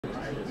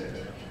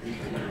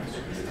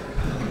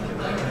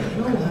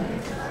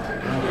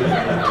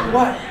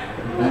What?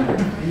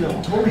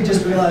 Totally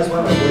just realized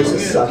why my voice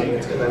is sucking.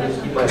 It's because I'm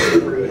eating my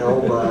slippery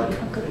elm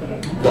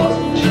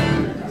lozenge.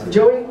 So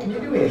Joey, can you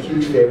do me a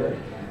huge favor?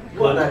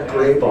 Go in that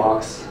gray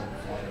box,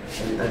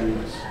 and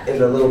in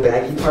the little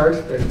baggy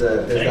part, there's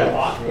that,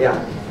 yeah.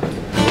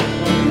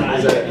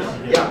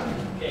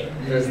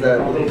 There's the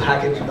little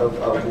package of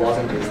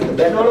lozenges. The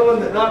bed,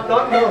 not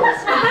those.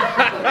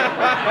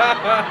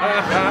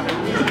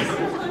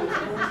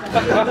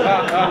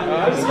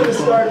 I'm just going to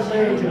start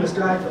playing to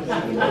distract them.